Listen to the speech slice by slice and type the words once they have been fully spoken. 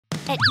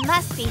It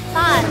must be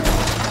fun.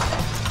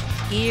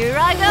 Here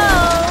I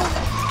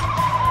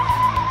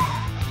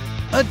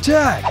go!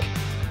 Attack!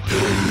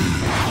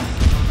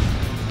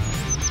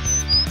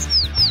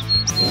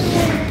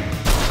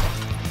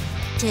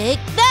 Take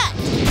that!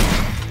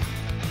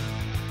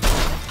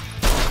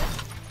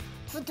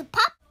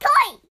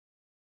 DuDuPopTOY!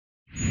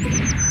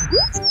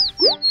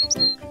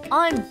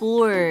 I'm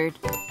bored.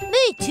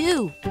 Me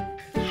too.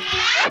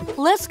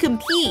 Let's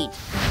compete.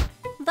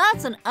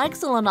 That's an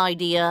excellent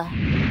idea.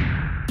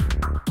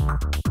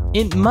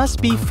 It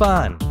must be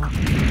fun.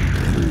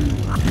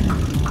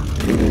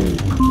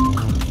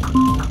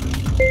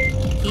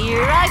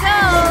 Here I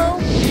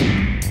go!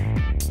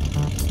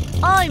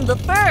 I'm the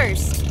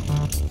first.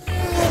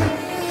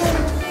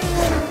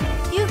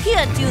 You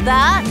can't do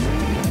that.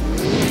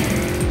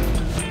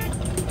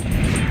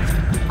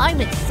 I'm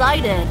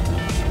excited.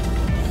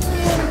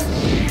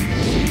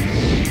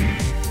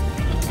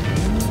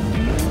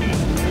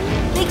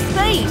 Big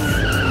space.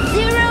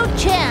 Zero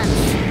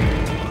chance.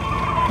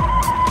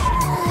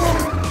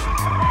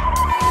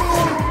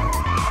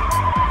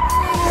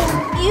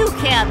 You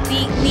can't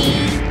beat me.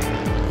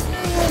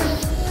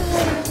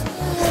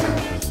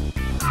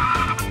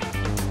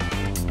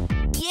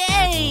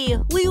 Yay!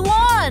 We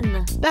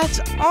won! That's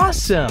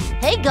awesome!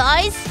 Hey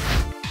guys!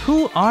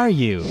 Who are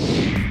you?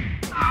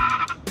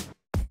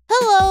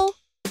 Hello!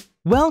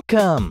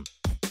 Welcome!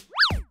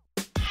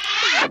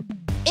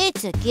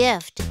 It's a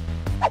gift.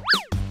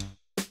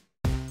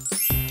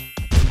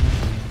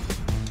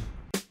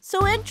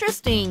 So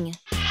interesting.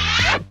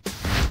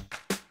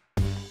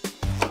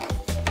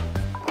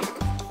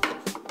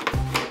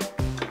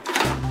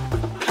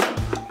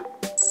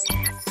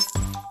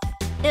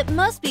 It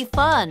must be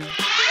fun.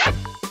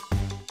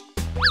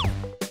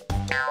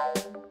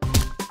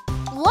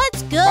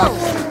 Let's go!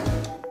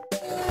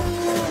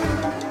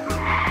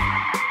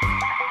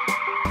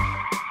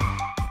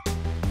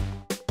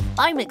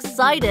 I'm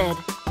excited.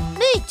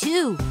 Me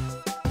too.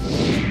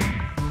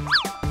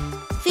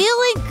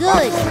 Feeling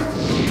good.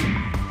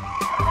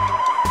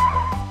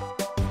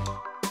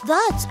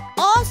 That's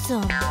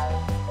awesome.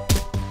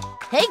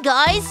 Hey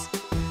guys.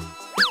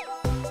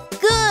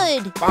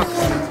 Good.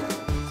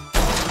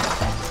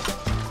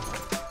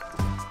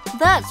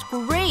 That's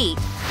great.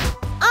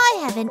 I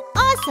have an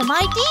awesome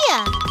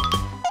idea.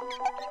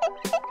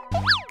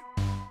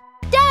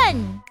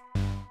 Done.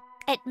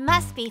 It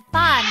must be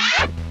fun.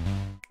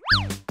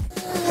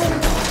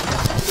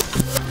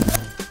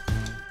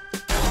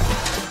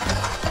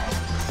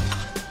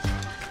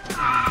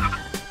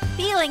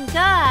 Feeling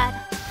good.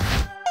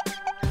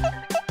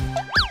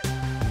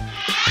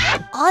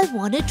 I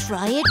want to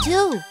try it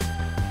too.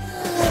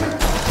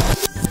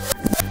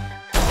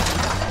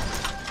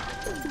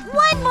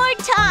 One more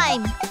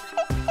time.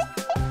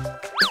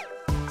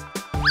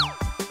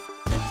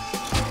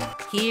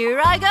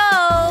 Here I go.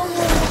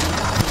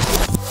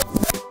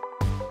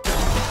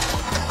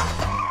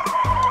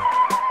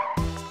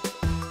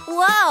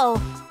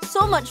 Wow,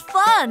 so much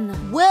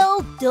fun.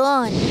 Well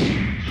done.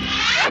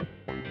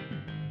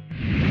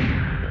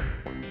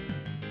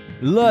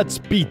 Let's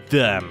beat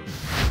them!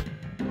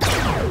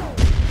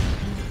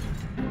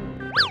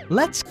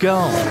 Let's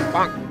go!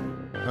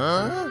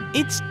 Huh?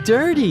 It's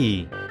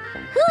dirty!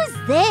 Who's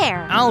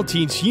there? I'll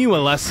teach you a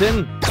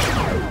lesson!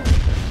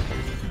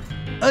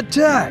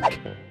 Attack!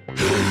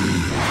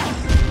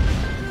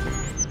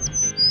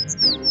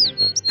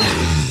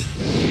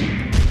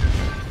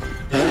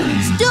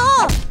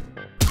 Stop!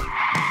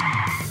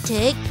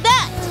 Take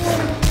that!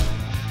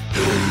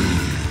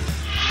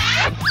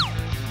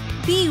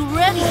 Be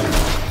ready!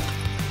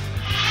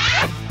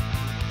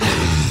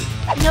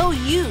 No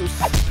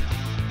use!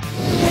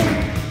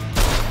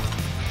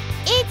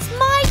 It's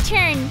my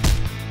turn!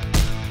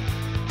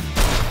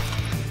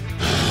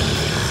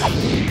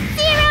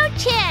 Zero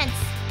chance!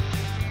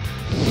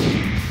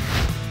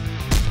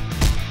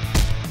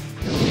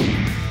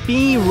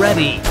 Be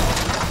ready!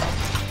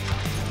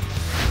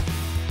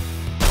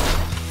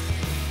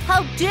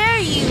 How dare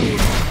you!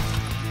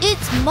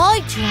 It's my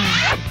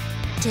turn!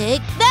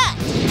 Take that!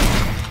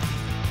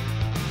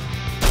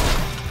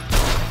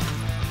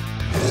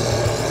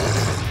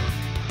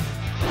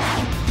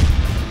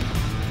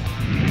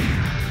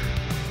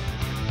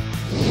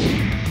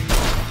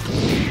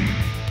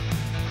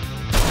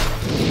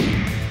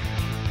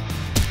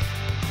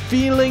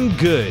 Feeling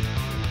good!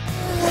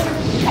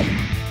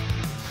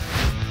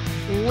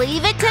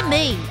 Leave it to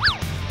me!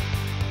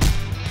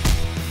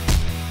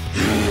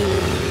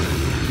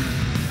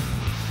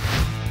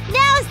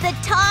 Now's the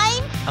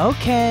time!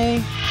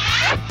 Okay.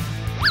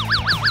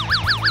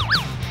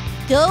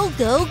 Go,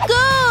 go,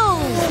 go!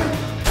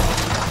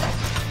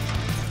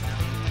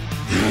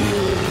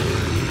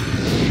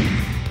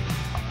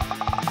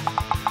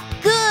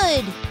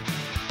 Good!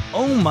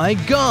 Oh my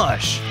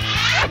gosh!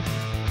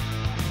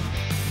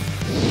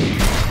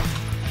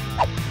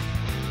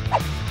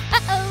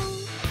 Uh-oh!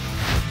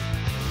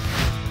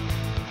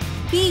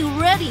 Be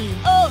ready!